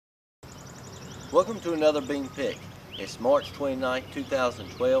Welcome to another bean pick. It's March 29,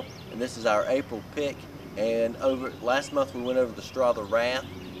 2012, and this is our April pick. And last month we went over the Stother Wrath.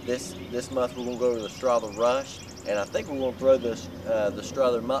 This month we're going to go over the Stother Rush, and I think we're going to throw the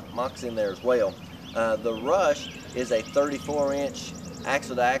Stother Mox in there as well. The Rush is a 34-inch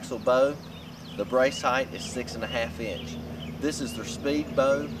axle-to-axle bow. The brace height is 6.5 inch. This is their speed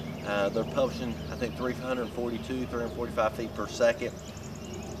bow. They're publishing, I think, 345 feet per second.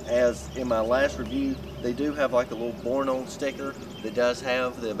 As in my last review, they do have like a little born-on sticker that does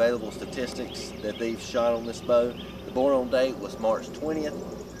have the available statistics that they've shot on this bow. The born-on date was March 20th,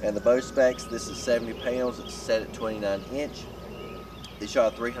 and the bow specs, this is 70 pounds, it's set at 29 inch. They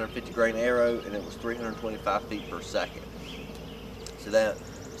shot a 350 grain arrow, and it was 325 feet per second.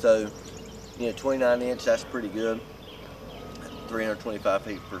 So you know, 29 inch, that's pretty good. 325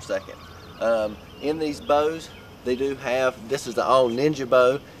 feet per second. In these bows, they do have, this is the all Ninja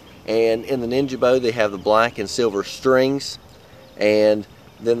bow, and in the Ninja bow they have the black and silver strings, and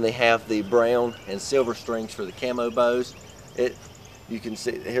then they have the brown and silver strings for the camo bows. You can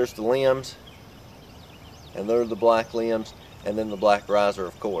see, here's the limbs, and they're the black limbs, and then the black riser,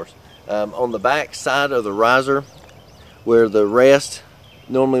 of course. On the back side of the riser, where the rest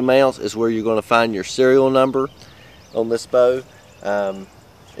normally mounts, is where you're going to find your serial number on this bow.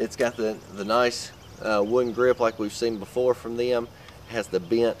 It's got the nice wooden grip like we've seen before from them. It has the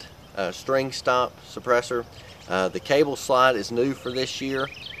bent string stop suppressor. The cable slide is new for this year.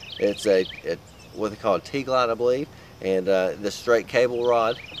 It's what they call a T-glide, I believe, and the straight cable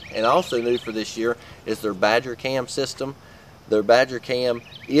rod. And also new for this year is their Badger cam system. Their Badger cam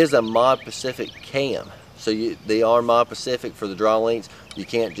is a Mod Pacific cam, so they are Mod Pacific for the draw lengths. You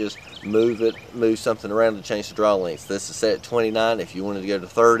can't just move something around to change the draw lengths. This is set at 29. If you wanted to go to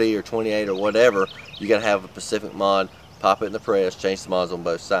 30 or 28 or whatever, you got to have a Pacific mod, pop it in the press, change the mods on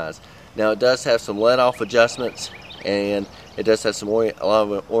both sides. Now it does have some let-off adjustments, and it does have a lot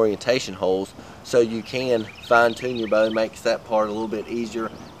of orientation holes, so you can fine-tune your bow. Makes that part a little bit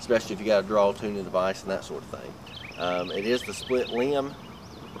easier, especially if you got a draw tuning device and that sort of thing. It is the split limb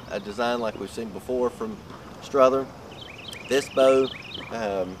design like we've seen before from Stother. This bow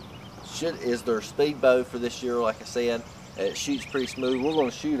is their speed bow for this year. Like I said, it shoots pretty smooth. We're going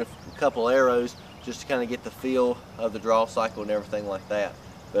to shoot a couple arrows just to kind of get the feel of the draw cycle and everything like that.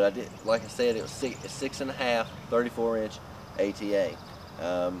 But like I said, it was 6.5, 34-inch ATA.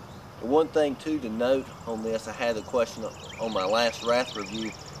 One thing too to note on this, I had a question on my last Wrath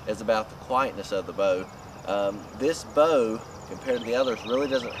review, is about the quietness of the bow. This bow, compared to the others, really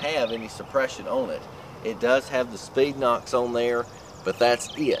doesn't have any suppression on it. It does have the speed knocks on there, but that's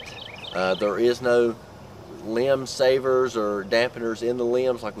it. There is no limb savers or dampeners in the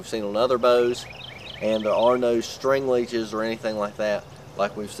limbs like we've seen on other bows, and there are no string leeches or anything like that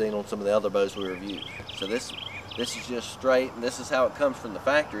like we've seen on some of the other bows we reviewed. So this is just straight, and this is how it comes from the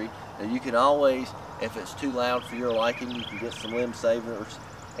factory. Now you can always, if it's too loud for your liking, you can get some limb savers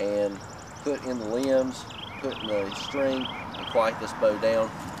and put in the limbs, put in the string, and quiet this bow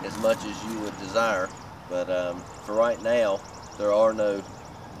down as much as you would desire. But for right now, there are no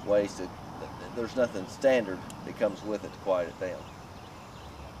ways to, there's nothing standard that comes with it to quiet it down.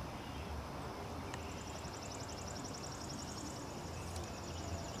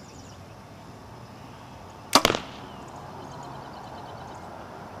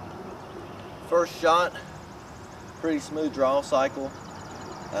 First shot, pretty smooth draw cycle.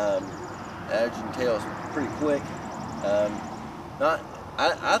 As you can tell, it's pretty quick.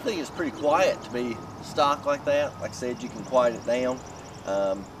 I think it's pretty quiet to be stock like that. Like I said, you can quiet it down.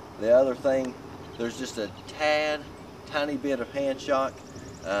 The other thing, there's just a tiny bit of hand shock,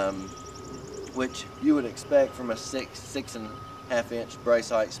 which you would expect from a 6.5 inch brace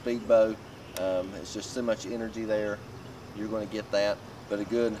height speed bow. It's just so much energy there, you're going to get that. But a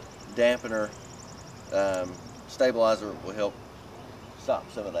good dampener stabilizer will help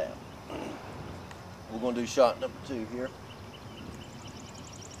stop some of that. We're going to do shot number 2 here.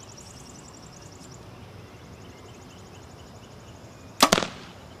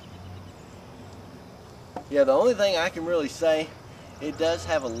 Yeah, the only thing I can really say, it does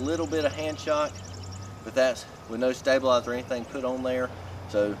have a little bit of hand shock, but that's with no stabilizer or anything put on there.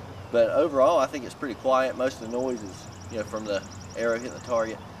 So, but overall, I think it's pretty quiet. Most of the noise is, you know, from the arrow hitting the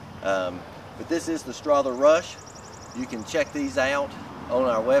target. But this is the Stother Rush. You can check these out on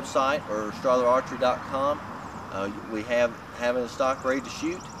our website or StotherArchery.com. We have it in stock ready to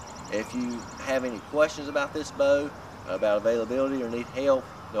shoot. If you have any questions about this bow, about availability, or need help,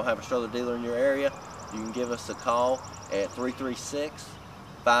 don't have a Stother dealer in your area, you can give us a call at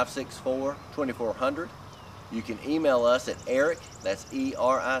 336-564-2400. You can email us at Eric, that's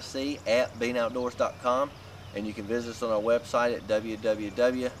E-R-I-C, @beanoutdoors.com, and you can visit us on our website at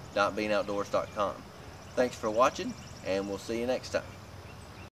www.beanoutdoors.com. Thanks for watching, and we'll see you next time.